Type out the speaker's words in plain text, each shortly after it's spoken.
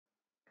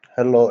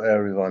Hello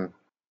everyone,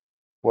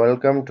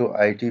 welcome to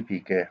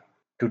ITPK.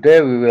 Today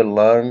we will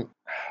learn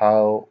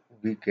how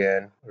we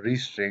can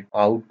restrict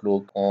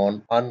Outlook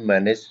on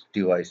unmanaged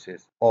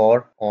devices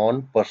or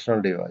on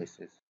personal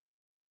devices.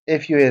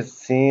 If you have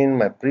seen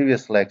my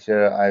previous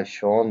lecture, I've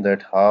shown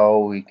that how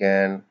we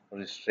can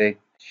restrict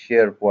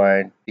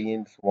SharePoint,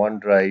 Teams,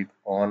 OneDrive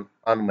on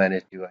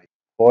unmanaged device.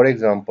 For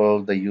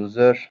example, the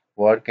user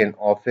work in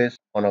office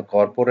on a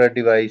corporate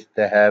device,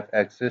 they have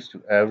access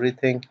to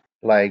everything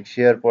like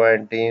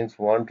SharePoint, Teams,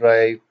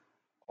 OneDrive,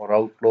 or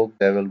Outlook.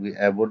 They will be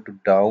able to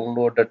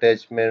download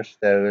attachments,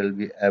 they will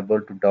be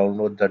able to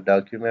download the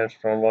documents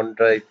from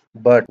OneDrive.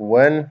 But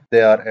when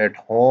they are at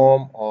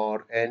home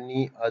or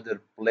any other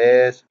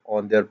place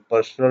on their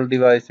personal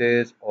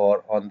devices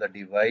or on the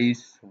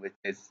device which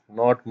is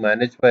not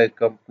managed by a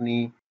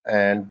company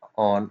and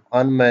on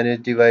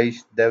unmanaged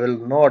device, they will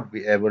not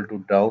be able to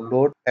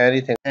download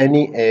anything,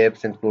 any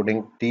apps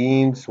including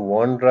Teams,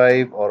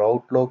 OneDrive or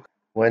Outlook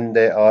when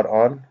they are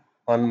on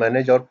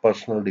unmanaged or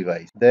personal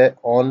device. They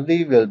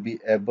only will be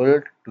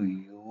able to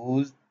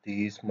use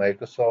these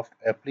Microsoft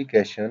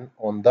application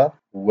on the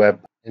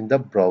web in the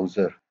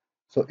browser.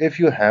 So if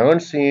you haven't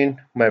seen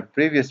my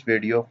previous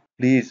video,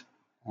 please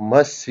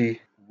must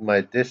see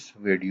my this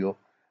video.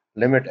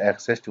 Limit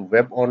access to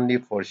web only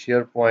for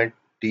SharePoint,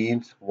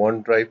 Teams,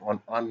 OneDrive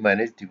on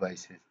unmanaged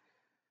devices.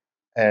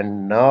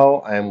 And now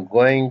I am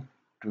going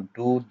to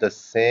do the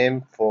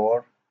same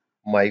for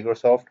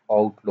Microsoft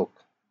Outlook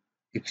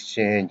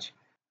Exchange,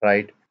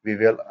 right? We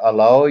will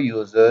allow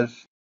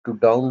users to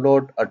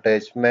download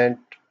attachment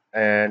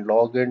and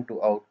log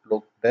into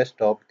Outlook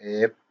desktop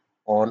app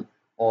on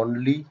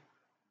only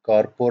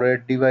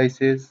corporate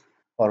devices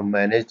or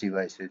managed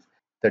devices.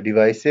 The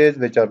devices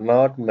which are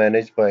not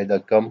managed by the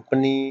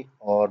company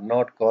or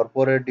not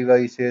corporate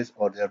devices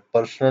or their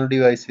personal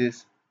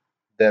devices,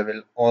 they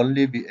will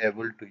only be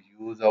able to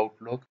use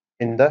Outlook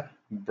in the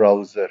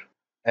browser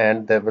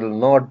and they will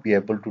not be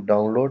able to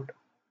download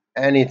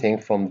anything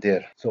from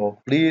there. So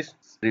please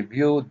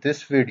review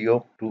this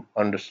video to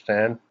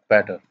understand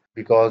better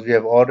because we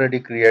have already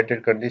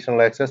created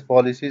conditional access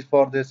policies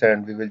for this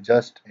and we will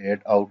just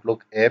add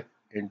Outlook app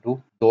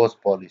into those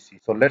policies.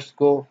 So let's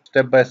go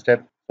step by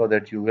step so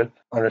that you will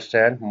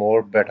understand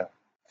more better.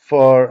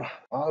 For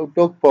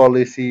Outlook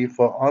policy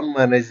for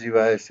unmanaged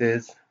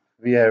devices,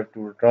 we have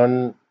to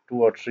run 2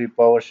 or 3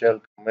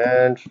 PowerShell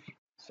commands.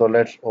 So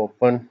let's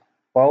open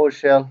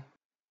PowerShell,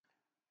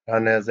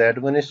 run as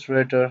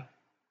administrator.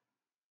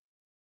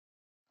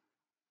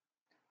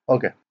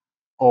 Okay,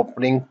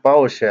 opening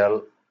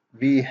PowerShell,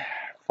 we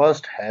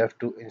first have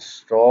to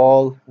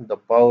install the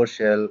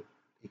PowerShell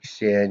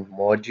Exchange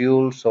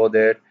module so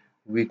that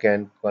we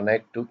can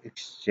connect to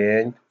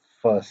Exchange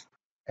first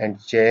and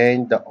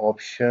change the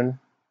option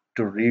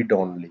to read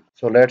only.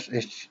 So let's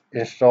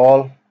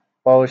install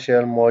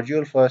PowerShell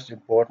module first,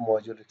 import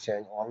module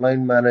Exchange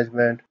Online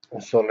Management.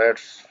 So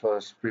let's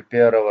first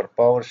prepare our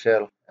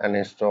PowerShell and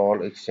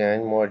install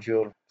Exchange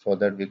module so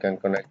that we can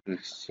connect to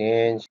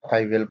Exchange.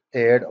 I will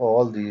add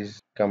all these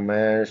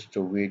commands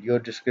to video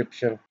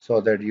description so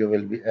that you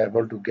will be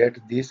able to get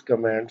these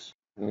commands.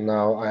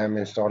 Now I am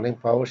installing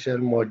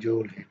PowerShell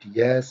module. Hit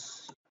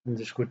yes.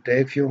 This could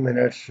take few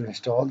minutes to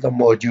install the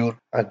module.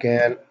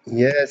 Again,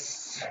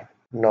 yes.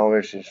 Now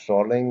it's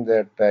installing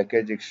that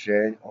package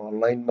Exchange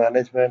Online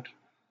Management.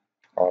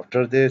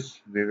 After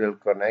this, we will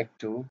connect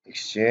to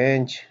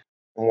Exchange.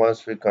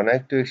 Once we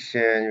connect to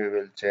Exchange, we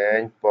will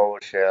change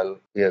PowerShell.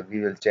 Yeah,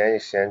 we will change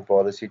Exchange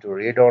policy to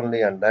read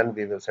only and then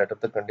we will set up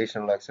the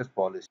conditional access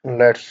policy.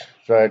 Let's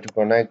try to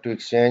connect to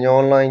Exchange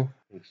Online.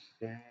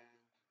 Exchange,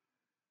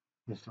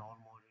 install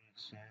module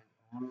Exchange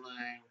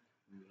Online.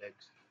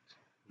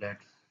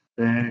 Let's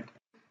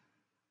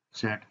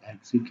set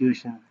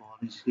execution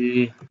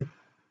policy.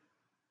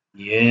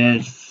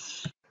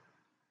 Yes.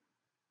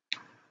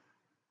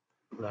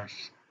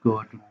 Let's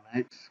go to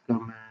next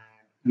command.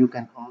 You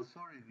can also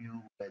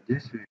review by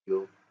this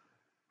video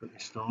to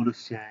install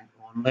Exchange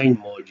online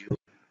module,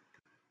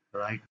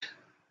 right?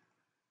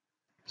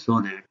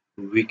 So that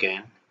we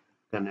can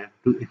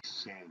connect to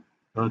Exchange.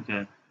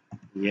 Okay.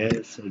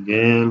 Yes,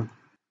 again.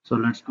 So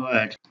let's go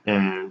ahead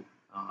and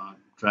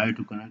try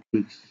to connect to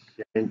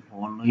Exchange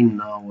online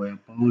now via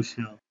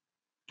PowerShell.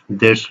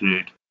 That's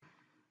great.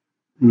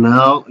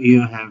 Now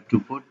you have to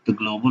put the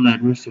global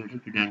administrator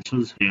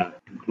credentials here.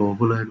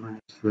 Global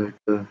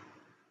administrator.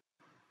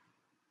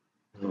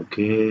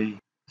 Okay.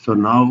 So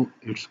now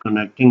it's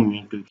connecting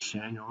me to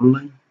Exchange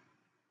Online.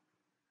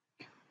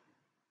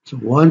 So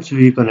once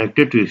we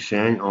connected to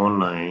Exchange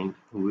Online,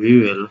 we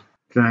will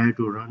try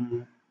to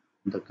run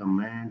the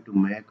command to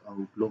make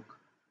Outlook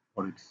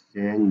or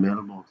Exchange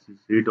mailboxes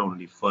read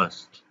only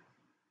first.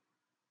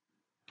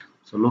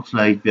 So looks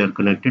like we are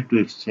connected to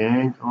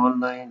Exchange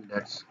Online.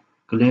 Let's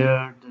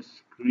clear the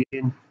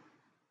screen.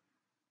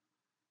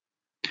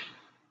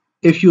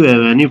 If you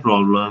have any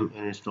problem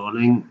in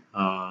installing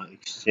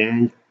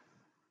Exchange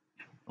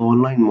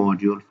Online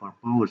module for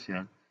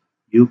PowerShell,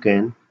 you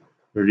can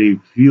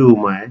review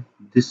my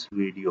this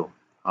video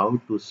how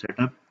to set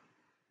up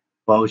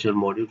PowerShell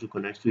module to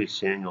connect to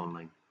Exchange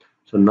Online.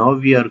 So now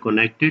we are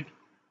connected.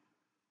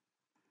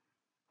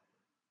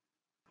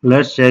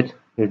 Let's check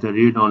if the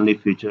read-only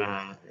feature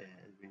has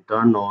been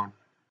turned on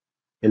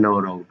in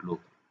our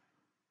Outlook.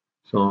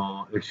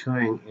 So it's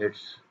showing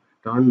it's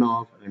turned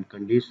off and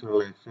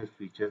conditional access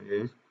feature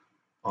is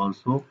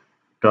also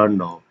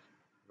turned off,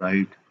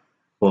 right,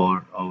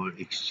 for our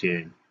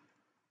Exchange.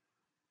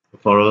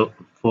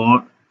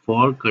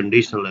 For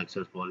conditional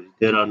access policy,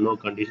 there are no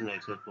conditional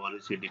access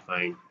policy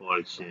defined for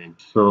Exchange.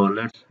 So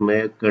let's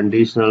make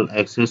conditional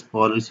access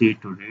policy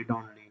to read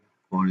only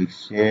for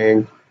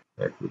Exchange.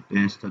 Let me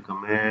paste the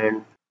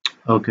command.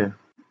 Okay,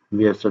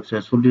 we have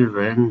successfully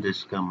run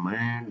this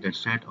command that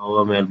set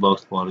our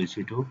mailbox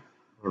policy to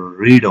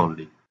read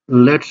only.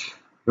 Let's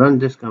run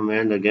this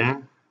command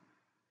again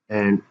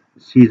and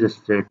see the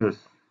status.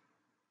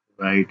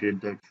 Right,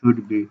 that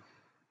should be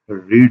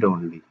read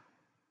only.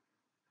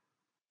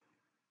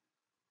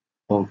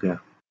 Okay,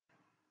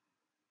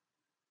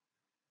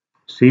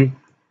 see,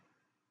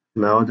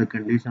 now the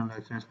conditional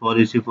access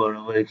policy for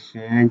our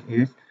Exchange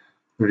is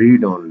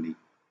read only.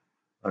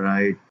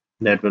 Alright,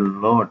 that will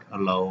not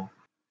allow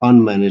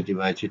unmanaged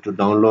devices to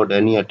download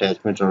any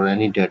attachments or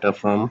any data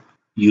from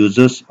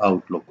users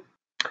Outlook.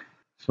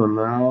 So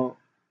now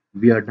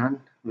we are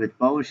done with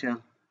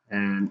PowerShell,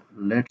 and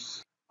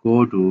let's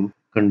go to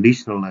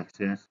conditional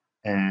access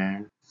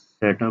and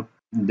set up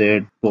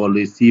that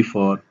policy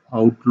for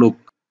Outlook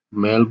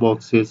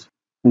mailboxes,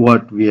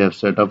 what we have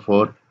set up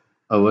for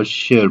our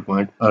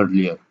SharePoint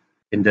earlier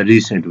in the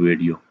recent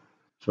video.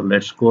 So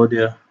let's go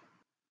there,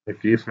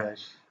 hit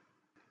refresh.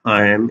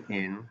 I am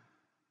in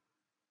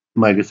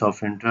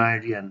Microsoft Entra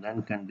ID and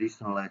then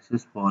conditional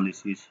access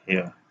policies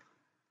here.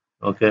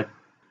 Okay,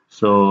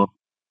 so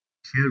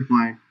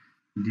SharePoint,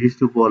 these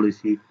two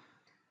policies,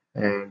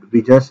 and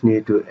we just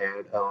need to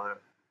add our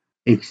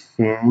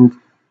Exchange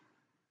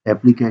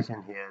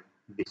application here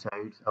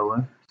besides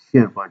our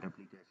SharePoint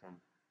application.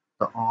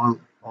 So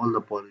all the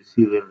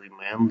policy will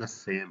remain the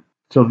same.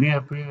 So we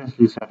have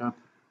previously set up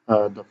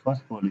the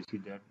first policy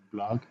that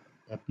block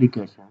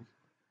applications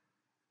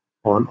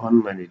on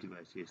unmanaged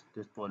devices.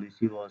 This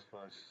policy was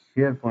for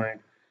SharePoint,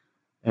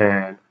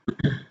 and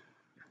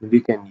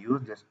we can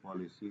use this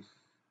policy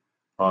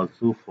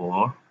also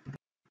for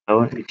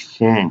our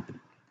Exchange.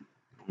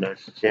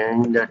 Let's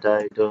change the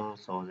title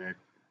so that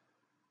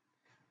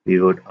we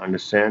would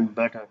understand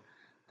better.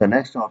 The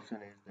next option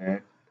is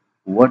that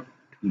what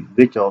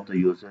which of the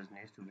users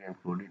needs to be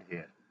included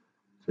here.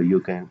 So you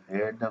can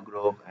add the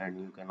group and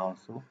you can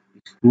also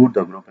exclude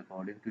the group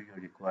according to your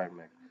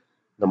requirement.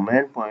 The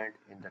main point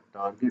in the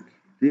target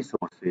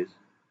resources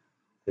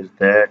is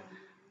that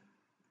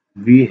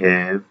we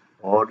have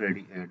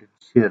already added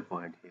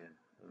SharePoint here,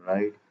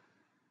 right?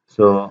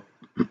 So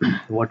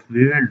what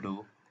we will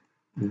do,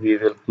 we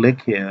will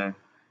click here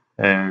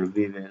and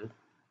we will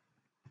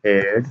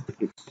add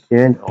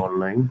Exchange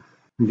Online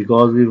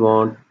because we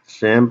want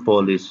same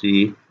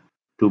policy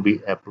to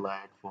be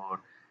applied for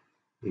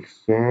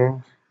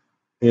Exchange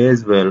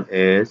as well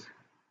as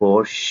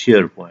for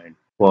SharePoint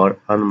for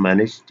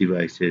unmanaged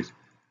devices.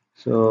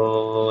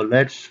 So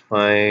let's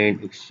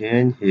find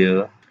Exchange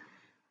here.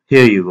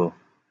 Here you go.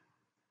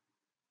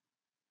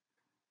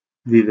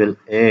 We will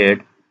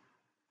add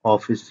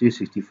Office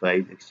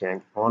 365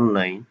 Exchange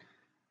Online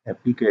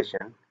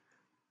application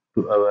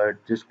to our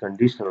this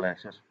conditional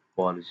access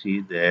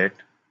policy that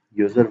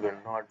user will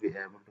not be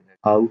able to get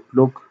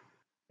Outlook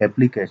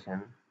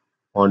application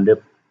on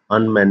the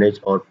unmanaged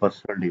or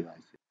personal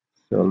devices.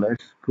 So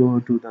let's go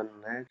to the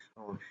next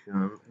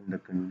option in the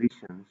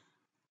conditions.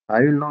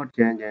 I will not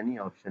change any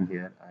option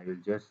here.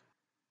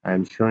 I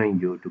am showing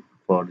you to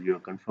for your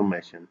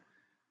confirmation.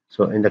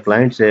 So in the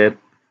clients app,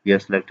 we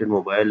have selected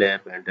mobile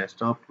app and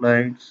desktop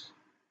clients.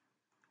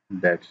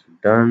 That's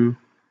done.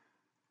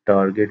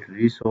 Target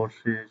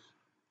resources.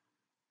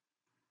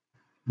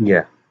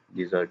 Yeah,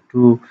 these are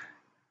two.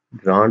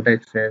 Grant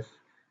access,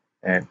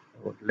 and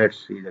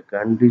let's see the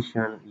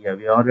condition. Yeah,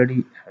 we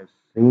already have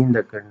seen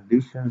the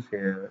conditions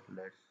here.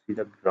 Let's see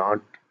the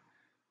grant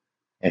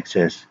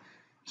access.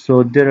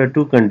 So there are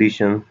two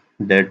conditions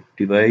that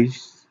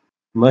device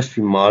must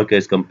be marked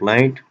as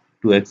compliant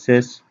to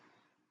access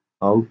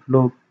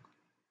Outlook,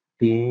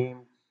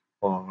 Teams,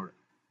 or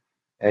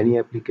any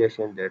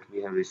application that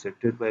we have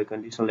restricted by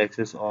conditional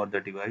access, or the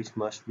device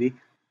must be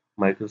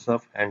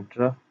Microsoft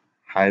Entra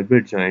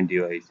hybrid joint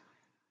device,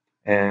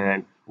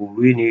 and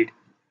we need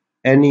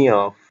any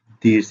of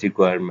these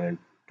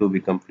requirements to be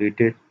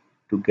completed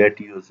to get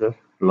user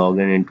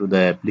login into the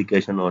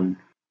application on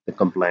the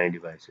compliant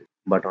devices.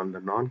 But on the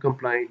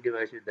non-compliant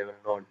devices, they will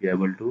not be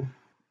able to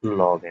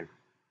log in.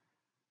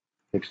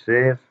 It's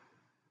safe.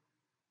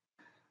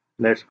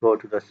 Let's go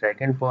to the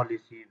second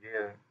policy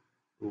where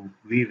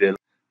we will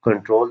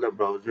control the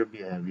browser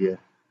behavior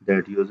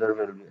that user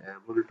will be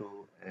able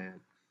to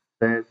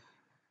access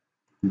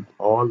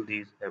all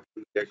these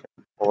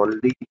applications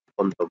only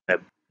on the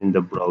web in the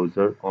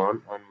browser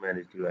on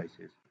unmanaged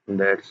devices.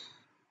 Let's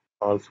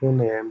also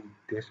name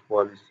this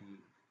policy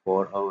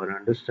for our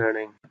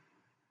understanding.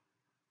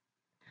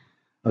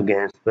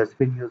 Again,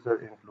 specific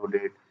user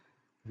included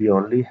We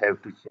only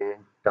have to change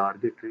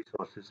target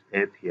resources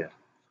app here,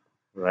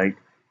 right?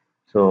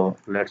 So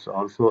let's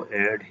also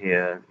add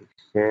here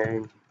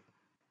exchange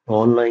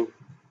online.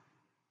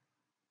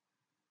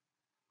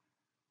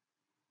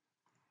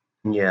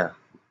 Yeah,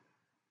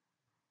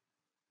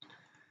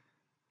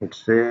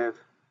 it's safe.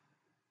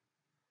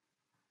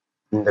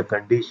 In the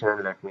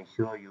condition, let me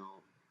show you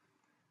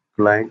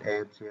client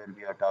apps here.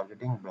 We are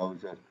targeting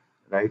browser,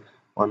 right?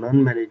 On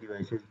unmanaged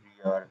devices,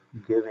 we are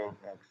giving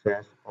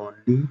access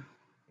only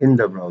in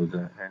the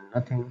browser and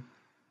nothing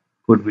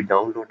could be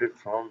downloaded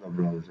from the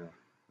browser,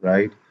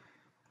 right?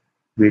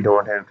 We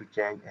don't have to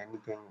change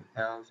anything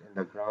else in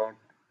the ground,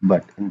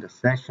 but in the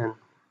session,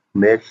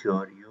 make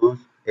sure use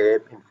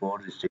app info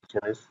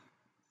restriction is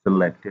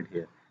selected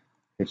here.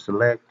 It's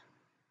select,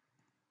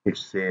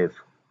 it's save.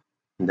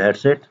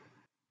 That's it.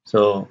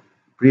 So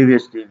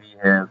previously we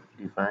have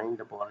defined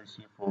the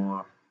policy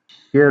for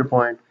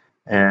SharePoint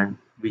and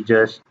we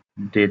just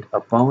did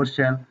a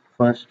PowerShell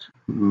first,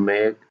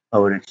 make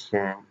our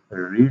exchange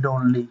read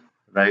only,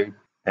 right?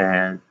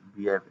 And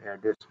we have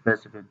added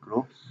specific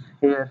groups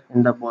here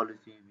in the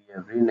policy. We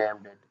have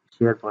renamed it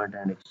SharePoint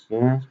and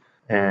Exchange,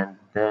 and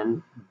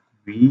then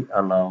we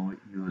allow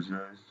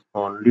users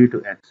only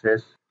to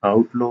access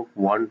Outlook,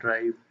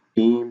 OneDrive,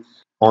 Teams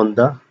on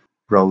the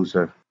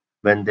browser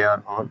when they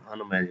are on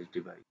unmanaged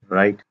device,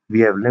 right?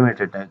 We have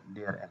limited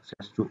their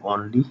access to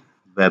only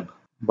web.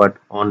 But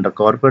on the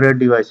corporate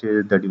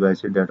devices, the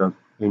devices that are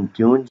in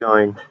tune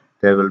join,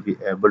 they will be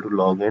able to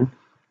log in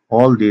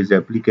all these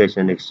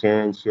application,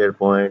 Exchange,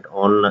 SharePoint,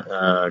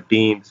 online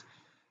Teams,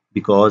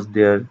 because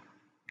their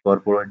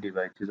corporate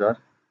devices are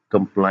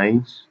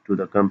compliance to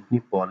the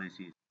company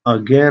policies.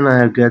 Again, I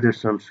have gathered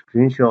some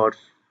screenshots,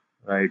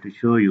 right, to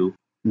show you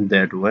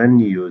that when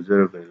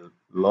user will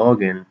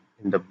log in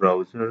the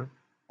browser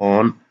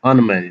on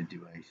unmanaged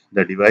device,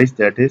 the device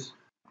that is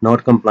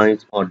not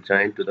compliant or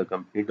joined to the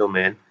company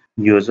domain,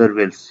 user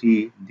will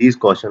see these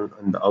cautions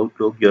in the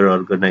Outlook. Your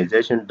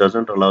organization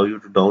doesn't allow you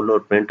to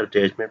download print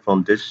attachment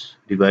from this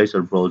device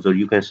or browser.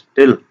 You can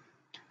still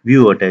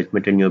view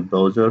attachment in your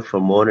browser. For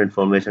more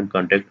information,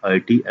 contact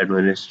IT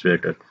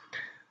administrator.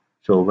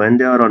 So when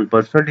they are on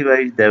personal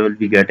device, they will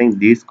be getting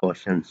these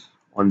cautions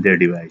on their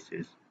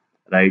devices,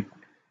 right?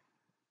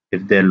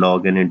 If they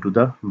log in into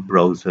the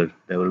browser,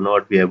 they will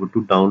not be able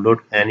to download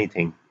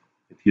anything.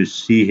 If you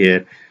see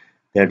here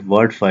that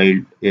Word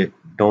file, it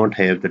don't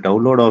have the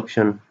download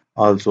option.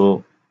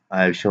 Also,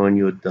 I have shown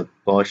you the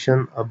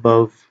caution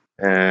above.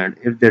 And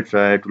if they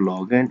try to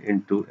log in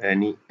into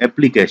any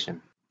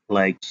application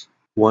like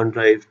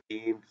OneDrive,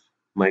 Teams,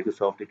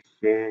 Microsoft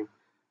Exchange,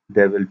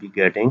 they will be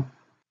getting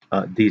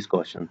these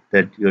cautions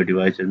that your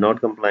device is not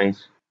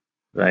compliant,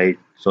 right?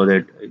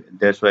 So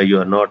that's why you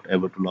are not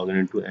able to log in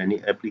into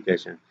any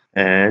application.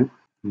 And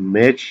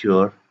make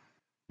sure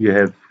you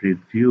have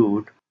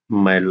reviewed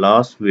my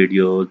last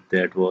video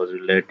that was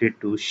related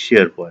to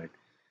SharePoint,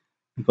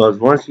 because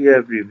once you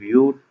have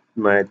reviewed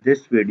my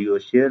this video,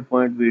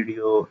 SharePoint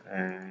video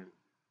and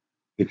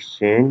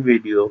Exchange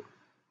video,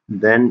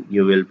 then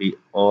you will be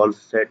all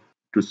set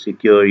to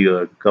secure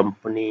your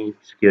company,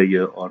 secure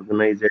your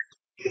organization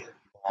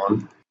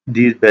on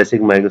these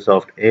basic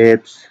Microsoft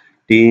apps,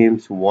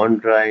 Teams,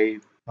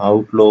 OneDrive,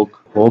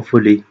 Outlook.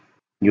 Hopefully,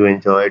 you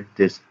enjoyed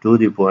this to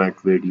the point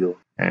video,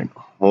 and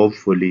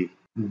hopefully,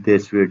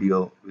 this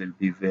video will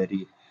be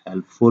very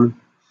helpful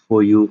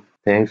for you.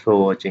 Thanks for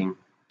watching,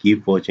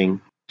 keep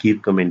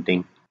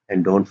commenting,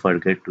 and don't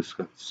forget to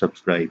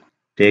subscribe.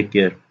 Take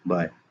care.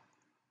 Bye.